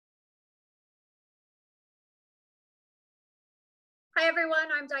Hi, everyone.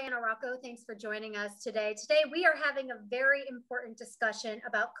 I'm Diana Rocco. Thanks for joining us today. Today, we are having a very important discussion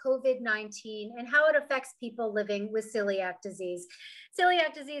about COVID-19 and how it affects people living with celiac disease.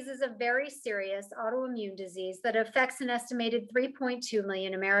 Celiac disease is a very serious autoimmune disease that affects an estimated 3.2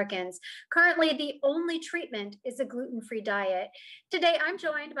 million Americans. Currently, the only treatment is a gluten-free diet. Today, I'm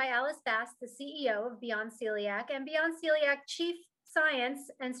joined by Bast, the CEO of Beyond Celiac, and Beyond Celiac Chief Science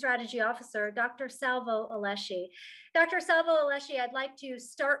and Strategy Officer, Dr. Salvo Alesci. Dr. Salvo Alesci, I'd like to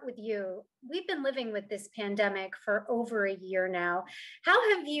start with you. We've been living with this pandemic for over a year now.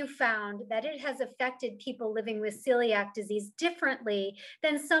 How have you found that it has affected people living with celiac disease differently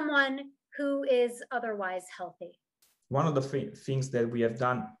than someone who is otherwise healthy? One of the things that we have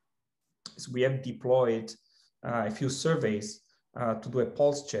done is we have deployed a few surveys to do a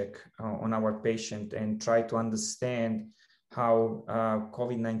pulse check on our patient and try to understand how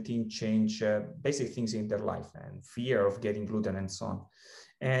COVID-19 changed basic things in their life and fear of getting gluten and so on.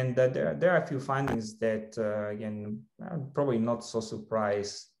 And there are a few findings that, again, probably not so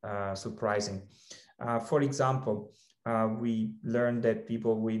surprising. For example, we learned that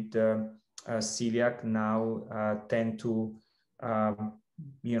people with celiac now tend to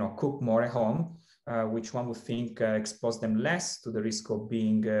cook more at home, which one would think expose them less to the risk of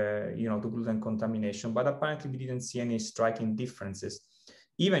being, to gluten contamination. But apparently we didn't see any striking differences.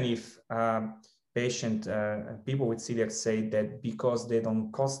 Even if people with celiac say that because they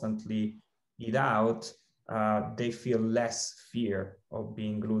don't constantly eat out, they feel less fear of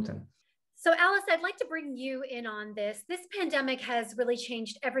being gluten. So Alice, I'd like to bring you in on this. This pandemic has really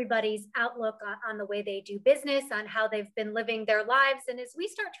changed everybody's outlook on the way they do business, on how they've been living their lives. And as we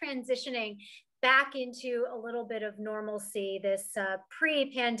start transitioning back into a little bit of normalcy, this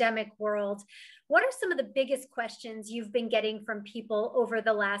pre-pandemic world, what are some of the biggest questions you've been getting from people over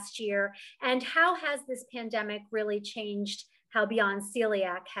the last year? And how has this pandemic really changed how Beyond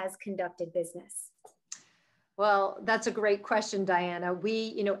Celiac has conducted business? Well, that's a great question, Diana.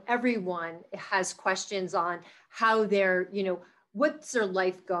 Everyone has questions on how what's their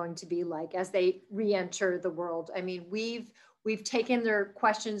life going to be like as they re-enter the world. I mean, we've taken their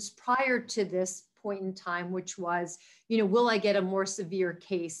questions prior to this point in time, which was, will I get a more severe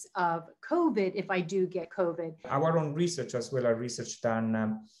case of COVID if I do get COVID? Our own research, as well as research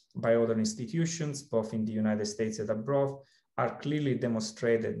done by other institutions, both in the United States and abroad, are clearly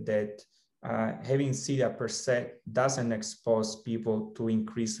demonstrated that having celiac per se doesn't expose people to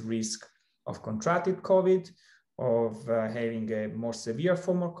increased risk of contracting COVID, of having a more severe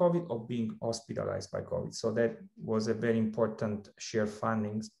form of COVID, or being hospitalized by COVID. So that was a very important shared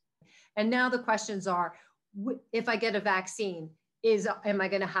findings. And now the questions are, if I get a vaccine, am I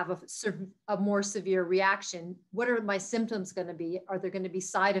going to have a more severe reaction? What are my symptoms going to be? Are there going to be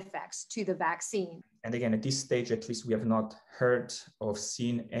side effects to the vaccine? And again, at this stage, at least we have not heard or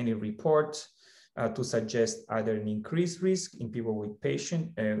seen any report to suggest either an increased risk in people with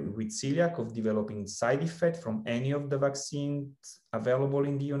celiac of developing side effect from any of the vaccines available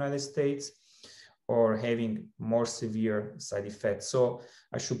in the United States, or having more severe side effects. So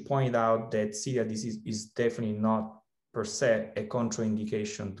I should point out that celiac disease is definitely not per se a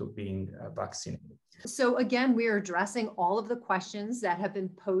contraindication to being vaccinated. So again, we are addressing all of the questions that have been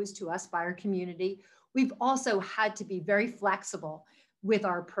posed to us by our community. We've also had to be very flexible with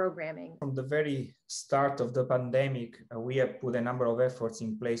our programming. From the very start of the pandemic, we have put a number of efforts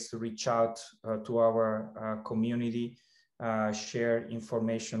in place to reach out to our community, share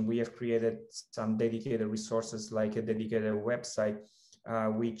information. We have created some dedicated resources, like a dedicated website,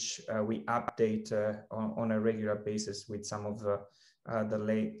 which we update on a regular basis with some of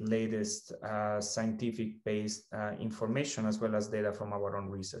the latest scientific-based information, as well as data from our own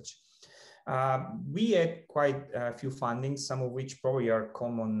research. We had quite a few findings, some of which probably are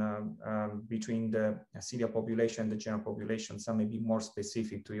common between the celiac population and the general population. Some may be more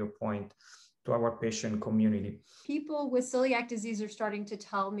specific, to your point, to our patient community. People with celiac disease are starting to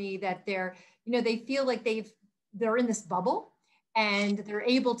tell me that they feel like they're in this bubble and they're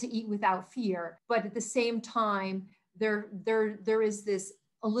able to eat without fear, but at the same time, there is this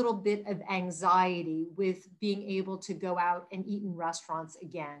a little bit of anxiety with being able to go out and eat in restaurants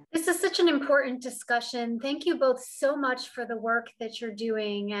again. This is such an important discussion. Thank you both so much for the work that you're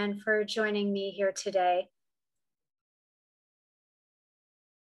doing and for joining me here today.